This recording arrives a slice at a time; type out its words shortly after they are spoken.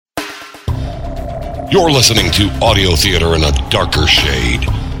You're listening to audio theater in a darker shade.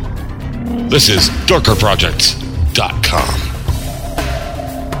 This is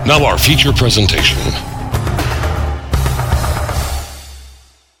darkerprojects.com. Now our feature presentation.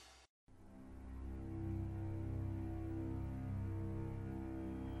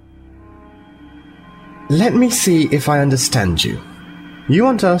 Let me see if I understand you. You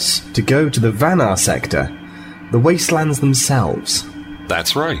want us to go to the Vanar sector, the wastelands themselves.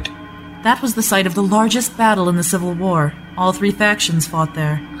 That's right. That was the site of the largest battle in the Civil War. All three factions fought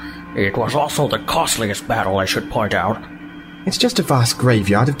there. It was also the costliest battle, I should point out. It's just a vast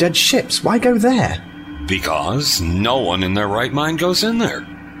graveyard of dead ships. Why go there? Because no one in their right mind goes in there.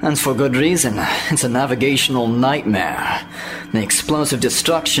 And for good reason. It's a navigational nightmare. The explosive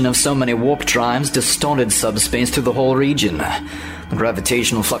destruction of so many warp drives distorted subspace through the whole region. The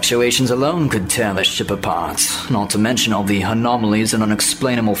gravitational fluctuations alone could tear the ship apart, not to mention all the anomalies and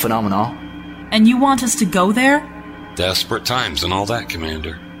unexplainable phenomena. And you want us to go there? Desperate times and all that,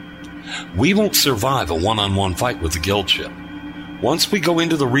 Commander. We won't survive a one-on-one fight with the guild ship. Once we go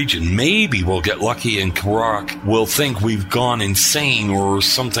into the region, maybe we'll get lucky and Karak will think we've gone insane or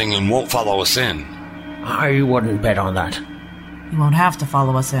something and won't follow us in. I wouldn't bet on that. You won't have to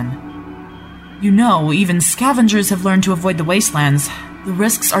follow us in. You know, even scavengers have learned to avoid the wastelands. The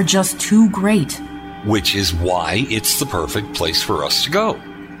risks are just too great. Which is why it's the perfect place for us to go.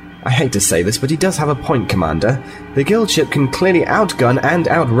 I hate to say this, but he does have a point, Commander. The guild ship can clearly outgun and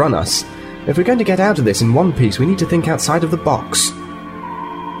outrun us. If we're going to get out of this in one piece, we need to think outside of the box.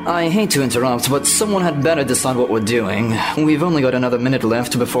 I hate to interrupt, but someone had better decide what we're doing. We've only got another minute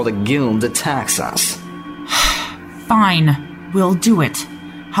left before the guild attacks us. Fine. We'll do it.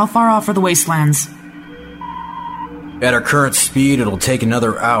 How far off are the wastelands? At our current speed, it'll take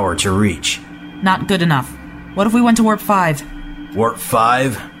another hour to reach. Not good enough. What if we went to Warp 5? Warp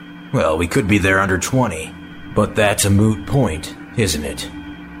 5? Well, we could be there under 20. But that's a moot point, isn't it?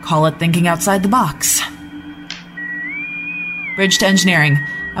 Call it thinking outside the box. Bridge to engineering.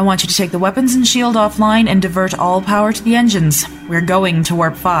 I want you to take the weapons and shield offline and divert all power to the engines. We're going to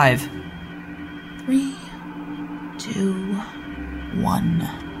Warp 5. 3, 2, 1.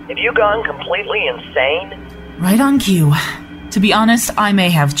 Have you gone completely insane? Right on cue. To be honest, I may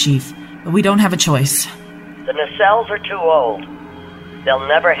have, Chief, but we don't have a choice. The nacelles are too old. They'll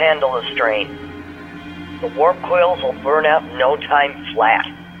never handle the strain. The warp coils will burn out in no time flat.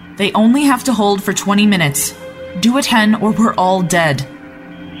 They only have to hold for 20 minutes. Do a 10 or we're all dead.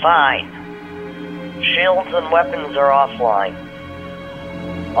 Fine. Shields and weapons are offline.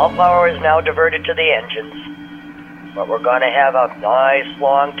 All power is now diverted to the engines. But we're gonna have a nice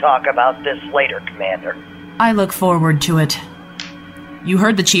long talk about this later, Commander. I look forward to it. You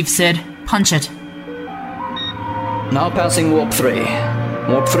heard the Chief, Sid. Punch it. Now passing Warp 3.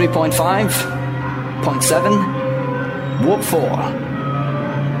 Warp 3.5. Point 7. Warp 4.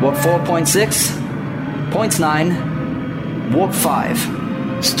 Warp 4.6. Point 9. Warp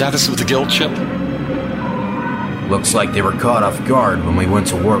 5. Status of the guild ship? Looks like they were caught off guard when we went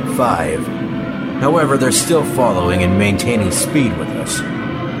to Warp 5. However, they're still following and maintaining speed with us.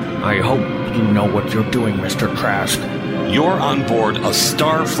 I hope you know what you're doing, Mr. Trask. You're on board a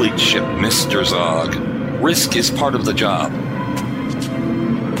Starfleet ship, Mr. Zog. Risk is part of the job.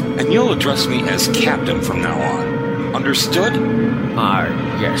 And you'll address me as Captain from now on. Understood?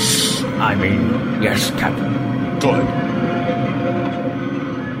 Yes. Yes, Captain. Good.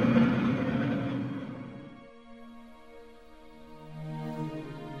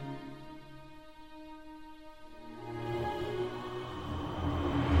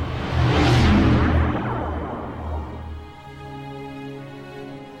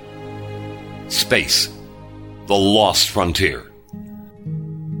 Space. The Lost Frontier.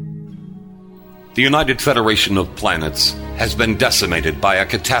 The United Federation of Planets has been decimated by a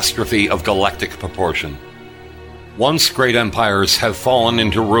catastrophe of galactic proportion. Once great empires have fallen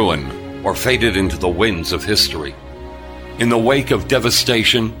into ruin or faded into the winds of history. In the wake of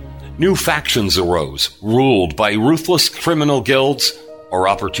devastation, new factions arose, ruled by ruthless criminal guilds or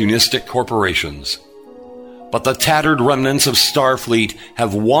opportunistic corporations. But the tattered remnants of Starfleet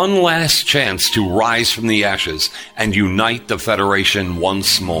have one last chance to rise from the ashes and unite the Federation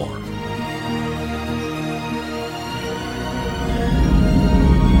once more.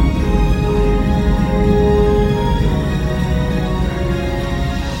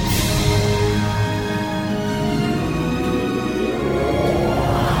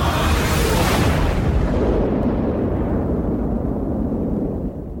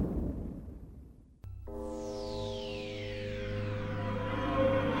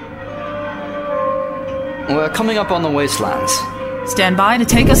 We're coming up on the wastelands. Stand by to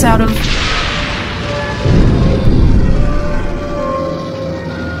take us out of...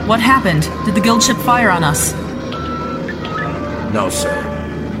 What happened? Did the guild ship fire on us? No, sir.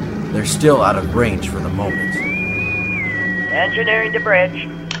 They're still out of range for the moment. Engineering the bridge.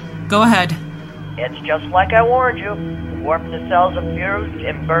 Go ahead. It's just like I warned you. The warp nacelles have fused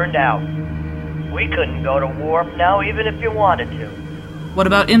and burned out. We couldn't go to warp now even if you wanted to. What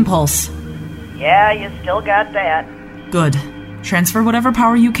about impulse? Yeah, you still got that. Good. Transfer whatever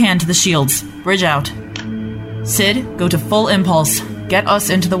power you can to the shields. Bridge out. Sid, go to full impulse. Get us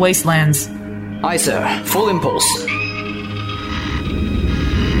into the wastelands. Aye, sir. Full impulse.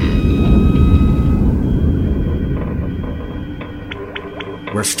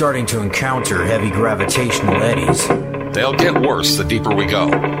 We're starting to encounter heavy gravitational eddies. They'll get worse the deeper we go.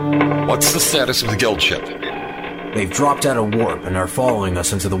 What's the status of the guild ship? They've dropped out of warp and are following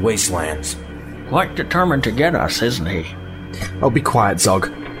us into the wastelands. Quite determined to get us, isn't he? Oh, be quiet, Zog.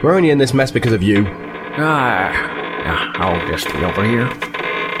 We're only in this mess because of you. I'll just be over here.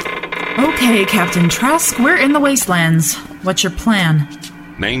 Okay, Captain Trask, we're in the wastelands. What's your plan?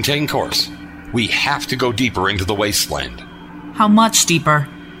 Maintain course. We have to go deeper into the wasteland. How much deeper?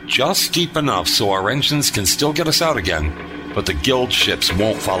 Just deep enough so our engines can still get us out again, but the guild ships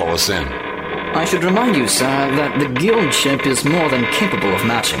won't follow us in. I should remind you, sir, that the guild ship is more than capable of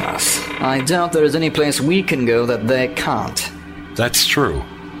matching us. I doubt there is any place we can go that they can't. That's true.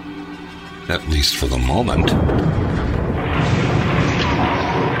 At least for the moment.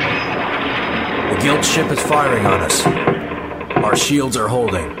 The guild ship is firing on us. Our shields are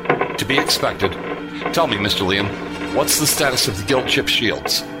holding. To be expected. Tell me, Mr. Liam, what's the status of the guild ship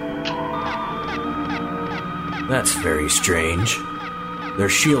shields? That's very strange. Their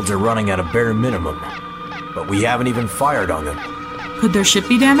shields are running at a bare minimum, but we haven't even fired on them. Could their ship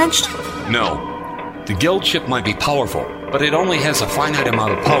be damaged? No. The guild ship might be powerful, but it only has a finite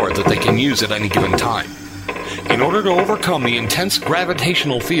amount of power that they can use at any given time. In order to overcome the intense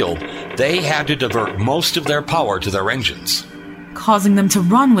gravitational field, they had to divert most of their power to their engines. Causing them to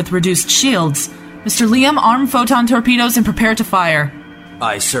run with reduced shields. Mr. Liam, arm photon torpedoes and prepare to fire.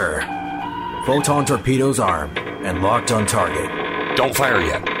 Aye, sir. Photon torpedoes armed and locked on target. Don't fire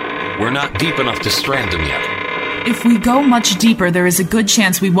yet. We're not deep enough to strand them yet. If we go much deeper, there is a good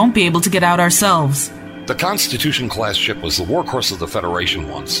chance we won't be able to get out ourselves. The Constitution-class ship was the workhorse of the Federation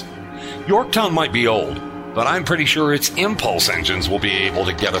once. Yorktown might be old, but I'm pretty sure its impulse engines will be able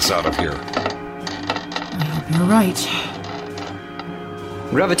to get us out of here. I hope you're right.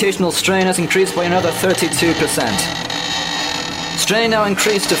 Gravitational strain has increased by another 32%. Strain now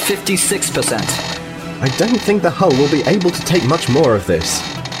increased to 56%. I don't think the hull will be able to take much more of this.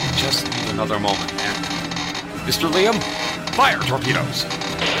 Just need another moment, man. Mr. Liam, fire torpedoes!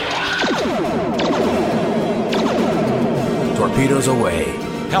 Torpedoes away.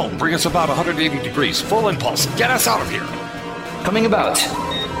 Helm, bring us about 180 degrees. Full impulse. Get us out of here. Coming about.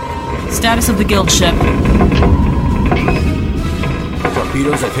 Status of the guild ship.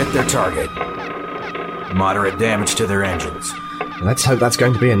 Torpedoes have hit their target. Moderate damage to their engines. Let's hope that's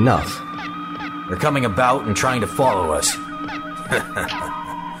going to be enough. They're coming about and trying to follow us.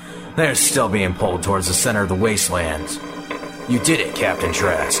 They're still being pulled towards the center of the wastelands. You did it, Captain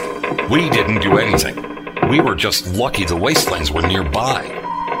Trask. We didn't do anything. We were just lucky the wastelands were nearby.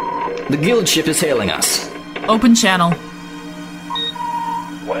 The guild ship is hailing us. Open channel.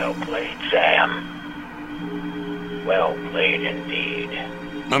 Well played, Sam. Well played indeed.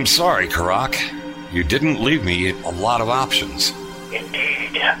 I'm sorry, Karak. You didn't leave me a lot of options.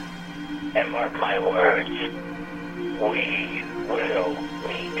 Indeed. And mark my words, we will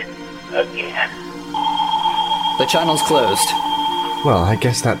meet again. The channel's closed. Well, I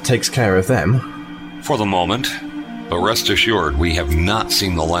guess that takes care of them. For the moment. But rest assured, we have not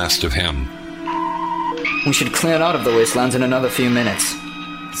seen the last of him. We should clear out of the wastelands in another few minutes.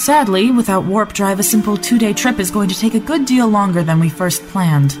 Sadly, without warp drive, a simple 2-day trip is going to take a good deal longer than we first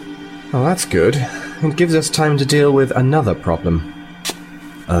planned. Well, that's good. It gives us time to deal with another problem.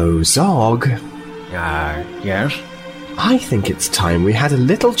 Oh, Zog. Yes? I think it's time we had a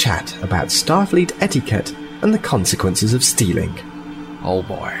little chat about Starfleet etiquette and the consequences of stealing. Oh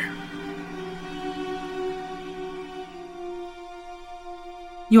boy.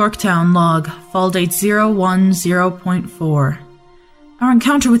 Yorktown log, fall date 010.4. Our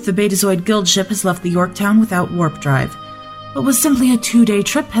encounter with the Betazoid guild ship has left the Yorktown without warp drive. What was simply a 2-day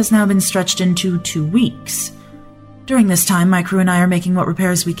trip has now been stretched into 2 weeks. During this time, my crew and I are making what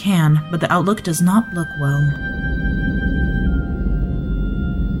repairs we can, but the outlook does not look well.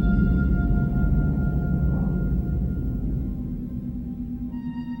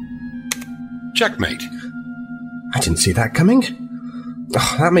 Checkmate. I didn't see that coming.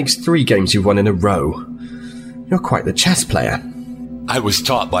 Oh, that makes 3 games you've won in a row. You're quite the chess player. I was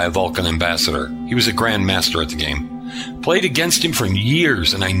taught by a Vulcan ambassador. He was a Grand Master at the game. Played against him for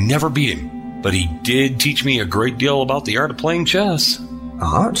years, and I never beat him. But he did teach me a great deal about the art of playing chess.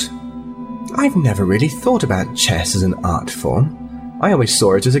 Art? I've never really thought about chess as an art form. I always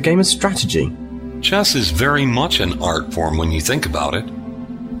saw it as a game of strategy. Chess is very much an art form when you think about it.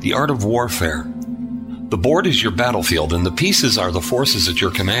 The art of warfare. The board is your battlefield, and the pieces are the forces at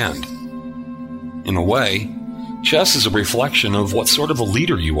your command. In a way, chess is a reflection of what sort of a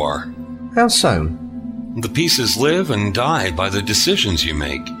leader you are. How so? The pieces live and die by the decisions you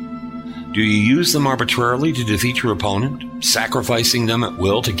make. Do you use them arbitrarily to defeat your opponent, sacrificing them at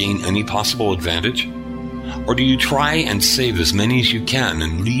will to gain any possible advantage? Or do you try and save as many as you can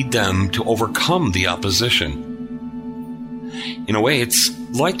and lead them to overcome the opposition? In a way, it's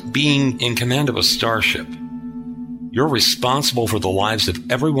like being in command of a starship. You're responsible for the lives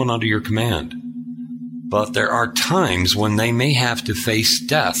of everyone under your command. But there are times when they may have to face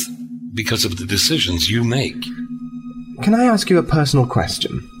death because of the decisions you make. Can I ask you a personal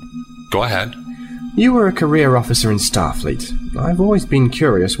question? Go ahead. You were a career officer in Starfleet. I've always been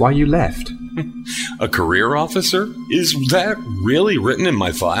curious why you left. A career officer? Is that really written in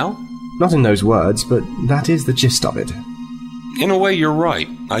my file? Not in those words, but that is the gist of it. In a way, you're right.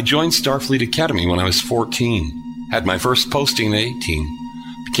 I joined Starfleet Academy when I was 14. Had my first posting at 18.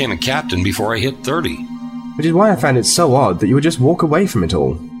 Became a captain before I hit 30. Which is why I found it so odd that you would just walk away from it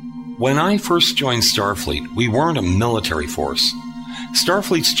all. When I first joined Starfleet, we weren't a military force.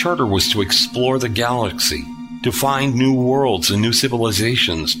 Starfleet's charter was to explore the galaxy, to find new worlds and new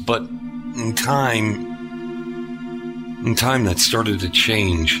civilizations, but in time that started to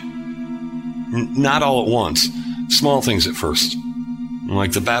change. Not all at once. Small things at first.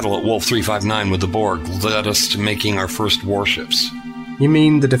 Like the battle at Wolf 359 with the Borg led us to making our first warships. You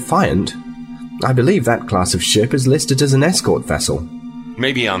mean the Defiant? I believe that class of ship is listed as an escort vessel.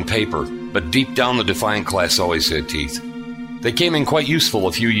 Maybe on paper, but deep down the Defiant class always had teeth. They came in quite useful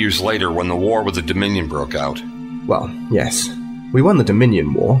a few years later when the war with the Dominion broke out. Well, yes. We won the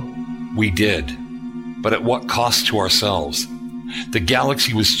Dominion War. We did. But at what cost to ourselves? The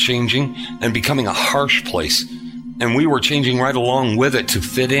galaxy was changing and becoming a harsh place, and we were changing right along with it to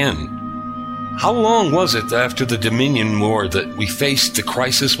fit in. How long was it after the Dominion War that we faced the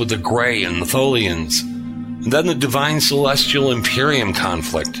crisis with the Grey and the Tholians, and then the Divine Celestial Imperium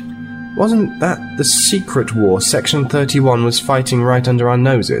conflict? Wasn't that the secret war Section 31 was fighting right under our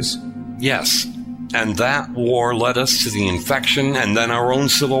noses? Yes, and that war led us to the infection and then our own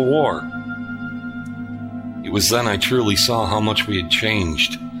civil war. It was then I truly saw how much we had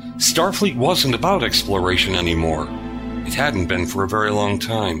changed. Starfleet wasn't about exploration anymore. It hadn't been for a very long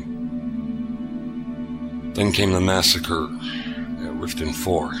time. Then came the massacre at Riften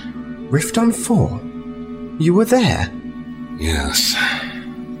 4. Riften 4? You were there? Yes.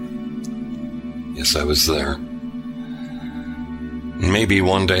 Yes, I was there. Maybe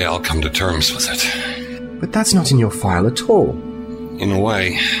one day I'll come to terms with it. But that's not in your file at all. In a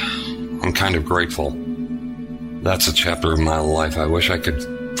way, I'm kind of grateful. That's a chapter of my life I wish I could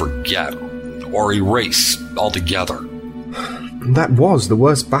forget or erase altogether. That was the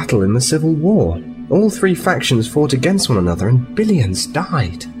worst battle in the Civil War. All three factions fought against one another and billions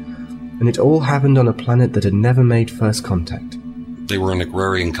died. And it all happened on a planet that had never made first contact. They were an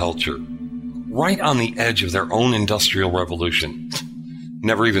agrarian culture, right on the edge of their own industrial revolution.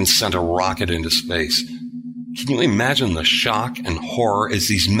 Never even sent a rocket into space. Can you imagine the shock and horror as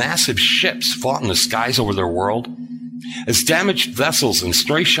these massive ships fought in the skies over their world? As damaged vessels and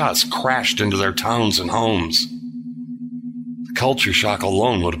stray shots crashed into their towns and homes. The culture shock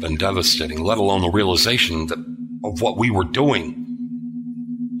alone would have been devastating, let alone the realization of what we were doing.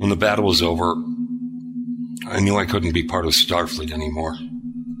 When the battle was over, I knew I couldn't be part of Starfleet anymore.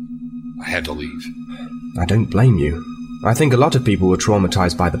 I had to leave. I don't blame you. I think a lot of people were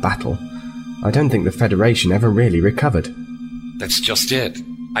traumatized by the battle. I don't think the Federation ever really recovered. That's just it.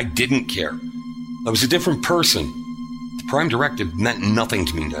 I didn't care. I was a different person. The Prime Directive meant nothing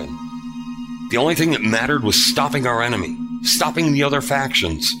to me then. The only thing that mattered was stopping our enemy, stopping the other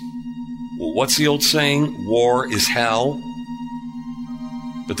factions. What's the old saying? War is hell?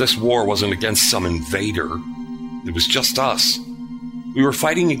 But this war wasn't against some invader. It was just us. We were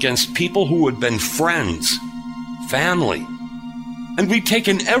fighting against people who had been friends, family. And we'd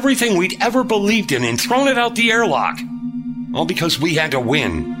taken everything we'd ever believed in and thrown it out the airlock. All because we had to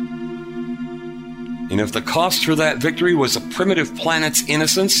win. And if the cost for that victory was a primitive planet's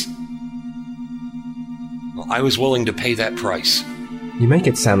innocence, well, I was willing to pay that price. You make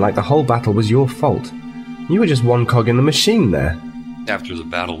it sound like the whole battle was your fault. You were just one cog in the machine there. After the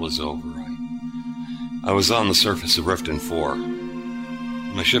battle was over, I was on the surface of Riften 4.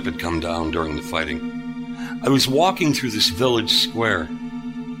 My ship had come down during the fighting. I was walking through this village square.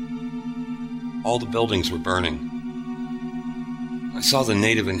 All the buildings were burning. I saw the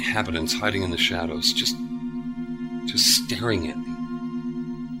native inhabitants hiding in the shadows, just staring at me.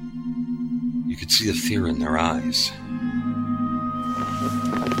 You could see the fear in their eyes.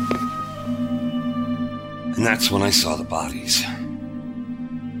 And that's when I saw the bodies.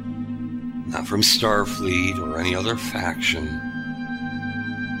 Not from Starfleet or any other faction.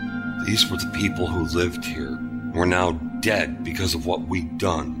 These were the people who lived here, and were now dead because of what we'd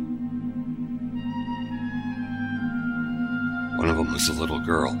done. One of them was a little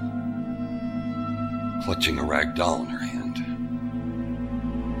girl, clutching a rag doll in her hand.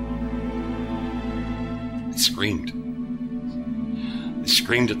 I screamed. I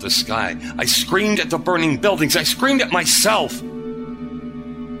screamed at the sky. I screamed at the burning buildings. I screamed at myself.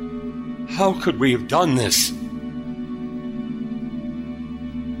 How could we have done this?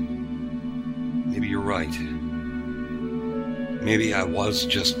 Maybe you're right. Maybe I was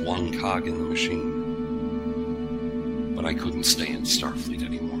just one cog in the machine. But I couldn't stay in Starfleet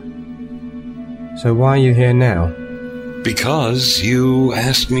anymore. So why are you here now? Because you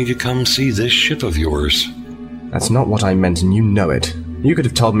asked me to come see this ship of yours. That's not what I meant, and you know it. You could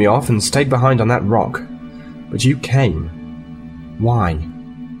have told me off and stayed behind on that rock. But you came. Why?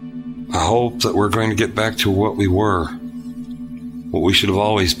 I hope that we're going to get back to what we were. What we should have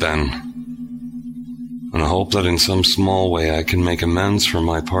always been. And I hope that in some small way I can make amends for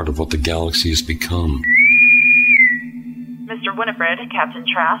my part of what the galaxy has become. Mr. Winifred, Captain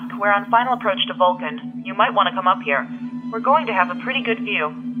Trask, we're on final approach to Vulcan. You might want to come up here. We're going to have a pretty good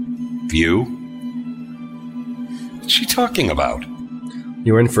view. View? What's she talking about?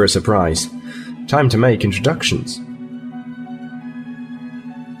 You're in for a surprise. Time to make introductions.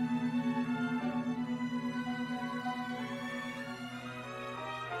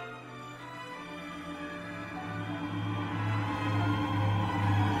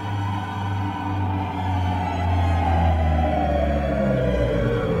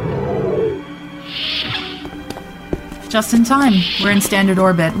 Just in time. We're in standard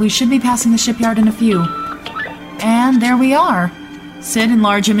orbit. We should be passing the shipyard in a few. And there we are. Sid,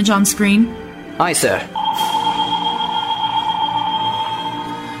 enlarge image on screen. Aye, sir.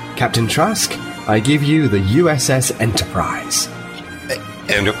 Captain Trask, I give you the USS Enterprise.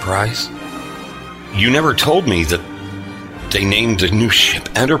 Enterprise? You never told me that they named the new ship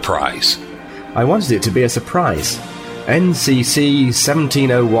Enterprise. I wanted it to be a surprise. NCC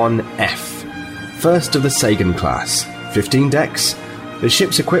 1701F. First of the Sagan class. 15 decks. The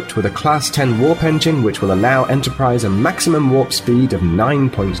ship's equipped with a Class 10 warp engine which will allow Enterprise a maximum warp speed of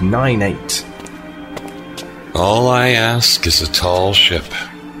 9.98. All I ask is a tall ship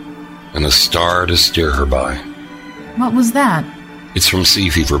and a star to steer her by. What was that? It's from Sea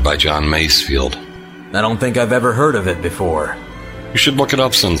Fever by John Masefield. I don't think I've ever heard of it before. You should look it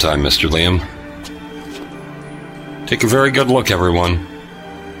up sometime, Mr. Liam. Take a very good look, everyone.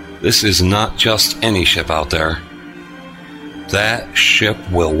 This is not just any ship out there. That ship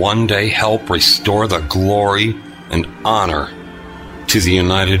will one day help restore the glory and honor to the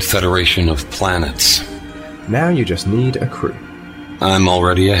United Federation of Planets. Now you just need a crew. I'm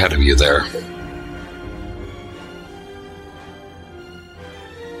already ahead of you there.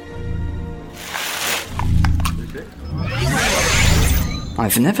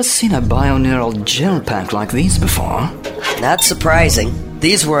 I've never seen a bioneural gel pack like these before. Not surprising.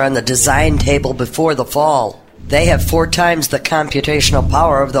 These were on the design table before the fall. They have 4 times the computational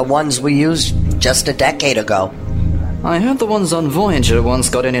power of the ones we used just a decade ago. I heard the ones on Voyager once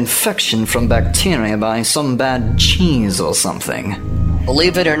got an infection from bacteria by some bad cheese or something.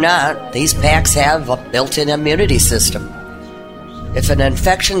 Believe it or not, these packs have a built-in immunity system. If an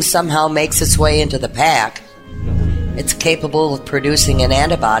infection somehow makes its way into the pack, it's capable of producing an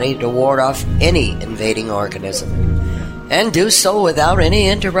antibody to ward off any invading organism, and do so without any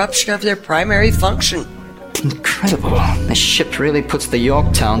interruption of their primary function. Incredible. This ship really puts the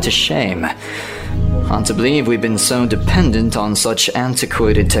Yorktown to shame. Hard to believe we've been so dependent on such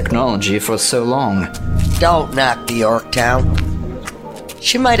antiquated technology for so long. Don't knock the Yorktown.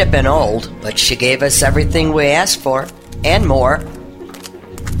 She might have been old, but she gave us everything we asked for, and more.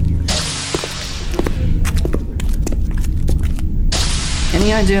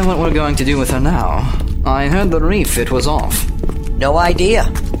 Any idea what we're going to do with her now? I heard the refit was off. No idea.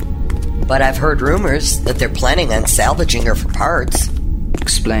 But I've heard rumors that they're planning on salvaging her for parts.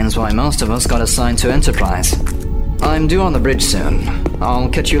 Explains why most of us got assigned to Enterprise. I'm due on the bridge soon. I'll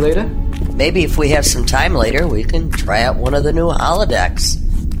catch you later? Maybe if we have some time later, we can try out one of the new holodecks.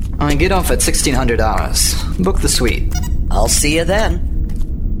 I get off at 1600 hours. Book the suite. I'll see you then.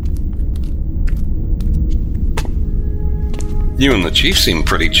 You and the chief seem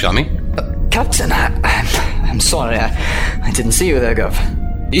pretty chummy. Captain, I'm sorry. I didn't see you there, Gov.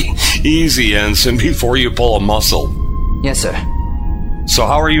 Easy, Ensign, before you pull a muscle. Yes, sir. So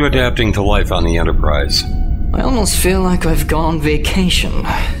how are you adapting to life on the Enterprise? I almost feel like I've gone on vacation.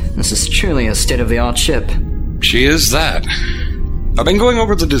 This is truly a state-of-the-art ship. She is that. I've been going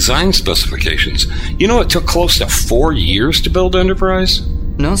over the design specifications. You know it took close to 4 years to build Enterprise?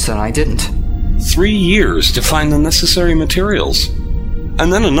 No, sir, I didn't. 3 years to find the necessary materials.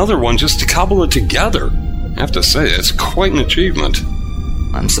 And then another one just to cobble it together. I have to say, it's quite an achievement.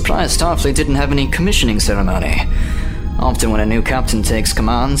 I'm surprised Starfleet didn't have any commissioning ceremony. Often when a new captain takes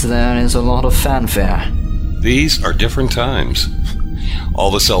commands, there is a lot of fanfare. These are different times. All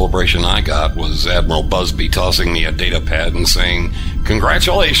the celebration I got was Admiral Busby tossing me a data pad and saying,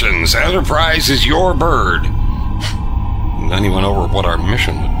 "Congratulations, Enterprise is your bird." And then he went over what our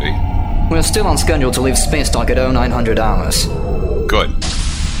mission would be. We're still on schedule to leave space dock at 0900 hours. Good.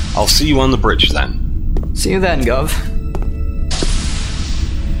 I'll see you on the bridge then. See you then, Gov.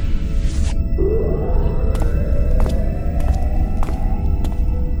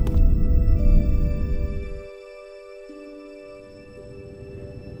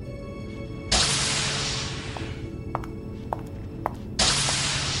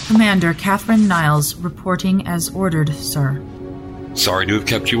 Commander Catherine Niles reporting as ordered, sir. Sorry to have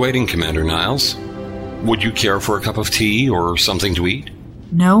kept you waiting, Commander Niles. Would you care for a cup of tea or something to eat?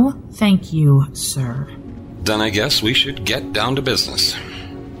 No, thank you, sir. Then I guess we should get down to business.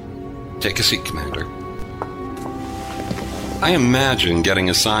 Take a seat, Commander. I imagine getting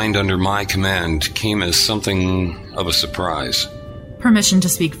assigned under my command came as something of a surprise. Permission to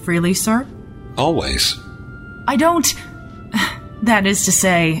speak freely, sir? Always. I don't... That is to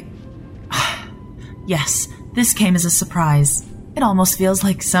say... Yes, this came as a surprise. It almost feels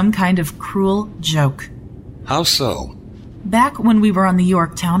like some kind of cruel joke. How so? Back when we were on the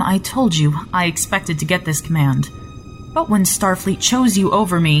Yorktown, I told you I expected to get this command. But when Starfleet chose you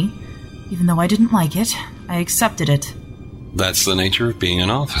over me, even though I didn't like it, I accepted it. That's the nature of being an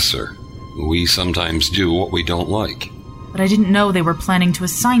officer. We sometimes do what we don't like. But I didn't know they were planning to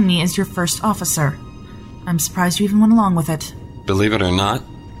assign me as your first officer. I'm surprised you even went along with it. Believe it or not,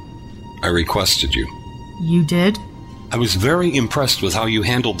 I requested you. You did? I was very impressed with how you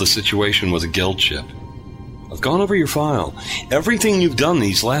handled the situation with the guild ship. I've gone over your file. Everything you've done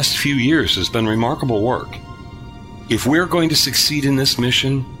these last few years has been remarkable work. If we're going to succeed in this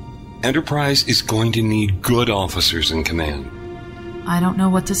mission, Enterprise is going to need good officers in command. I don't know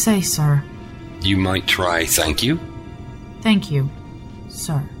what to say, sir. You might try thank you? Thank you,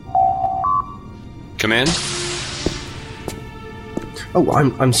 sir. Come in. Oh,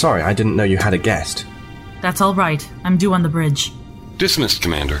 I'm sorry. I didn't know you had a guest. That's all right. I'm due on the bridge. Dismissed,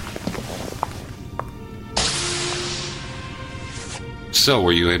 Commander. So,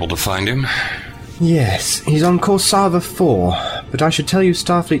 were you able to find him? Yes, he's on Corsava 4, but I should tell you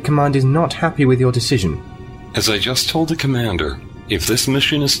Starfleet Command is not happy with your decision. As I just told the Commander, if this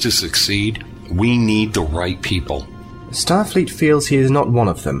mission is to succeed, we need the right people. Starfleet feels he is not one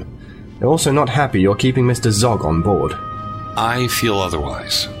of them. They're also not happy you're keeping Mr. Zog on board. I feel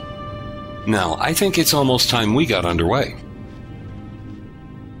otherwise. Now, I think it's almost time we got underway.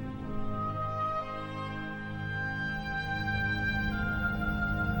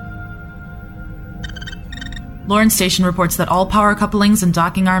 Lawrence Station reports that all power couplings and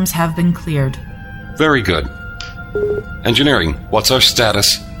docking arms have been cleared. Very good. Engineering, what's our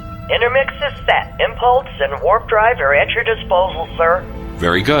status? Intermix is set. Impulse and warp drive are at your disposal, sir.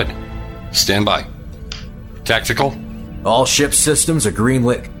 Very good. Stand by. Tactical? All ship systems are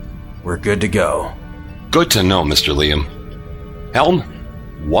green-lit. We're good to go. Good to know, Mr. Liam. Helm,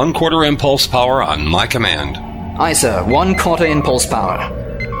 1/4 impulse power on my command. Aye, sir. 1/4 impulse power.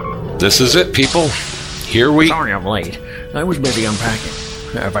 This is it, people. Here we... Sorry I'm late. I was busy unpacking.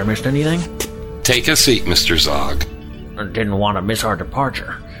 Have I missed anything? Take a seat, Mr. Zog. I didn't want to miss our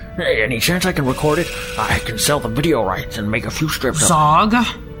departure. Hey, any chance I can record it? I can sell the video rights and make a few strips Zog?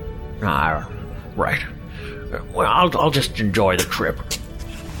 Right. Well, I'll just enjoy the trip.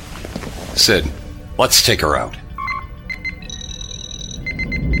 Sid, let's take her out.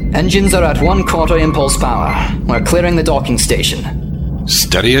 Engines are at 1/4 impulse power. We're clearing the docking station.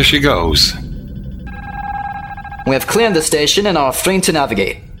 Steady as she goes. We have cleared the station and are free to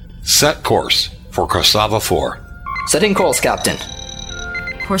navigate. Set course for Corsava 4. Setting course, Captain.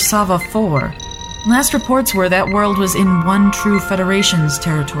 Corsava 4. Last reports were that world was in one true Federation's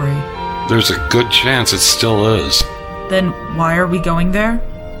territory. There's a good chance it still is. Then why are we going there?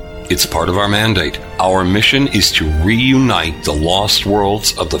 It's part of our mandate. Our mission is to reunite the lost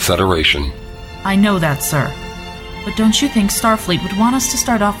worlds of the Federation. I know that, sir. but don't you think Starfleet would want us to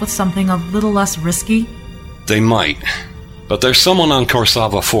start off with something a little less risky? They might. But there's someone on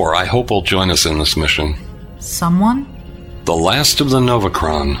Korsava 4 I hope will join us in this mission. Someone? The last of the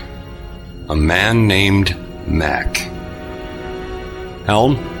Novacron. A man named Mac.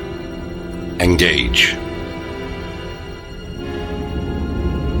 Helm? Engage.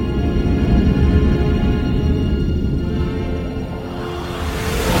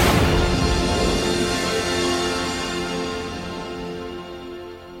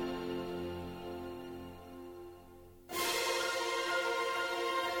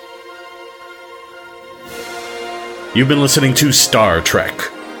 You've been listening to Star Trek: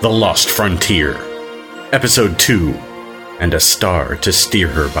 The Lost Frontier, Episode 2, and a Star to Steer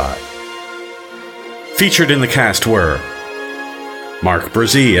Her By. Featured in the cast were Mark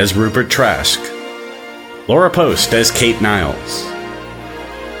Brzee as Rupert Trask, Laura Post as Kate Niles,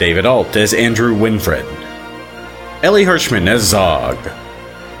 David Alt as Andrew Winfred, Ellie Hirschman as Zog,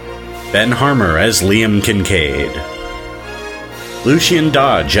 Ben Harmer as Liam Kincaid, Lucian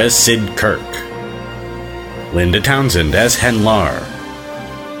Dodge as Sid Kirk, Linda Townsend as Henlar,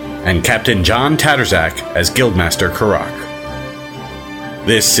 and Captain John Tatterzak as Guildmaster Karak.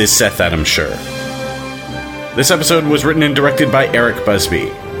 This is Seth Adam Schur. This episode was written and directed by Eric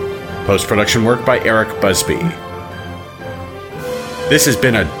Busby. Post-production work by Eric Busby. This has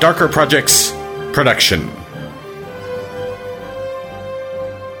been a Darker Projects production.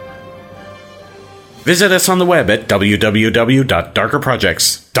 Visit us on the web at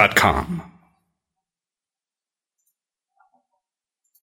www.darkerprojects.com.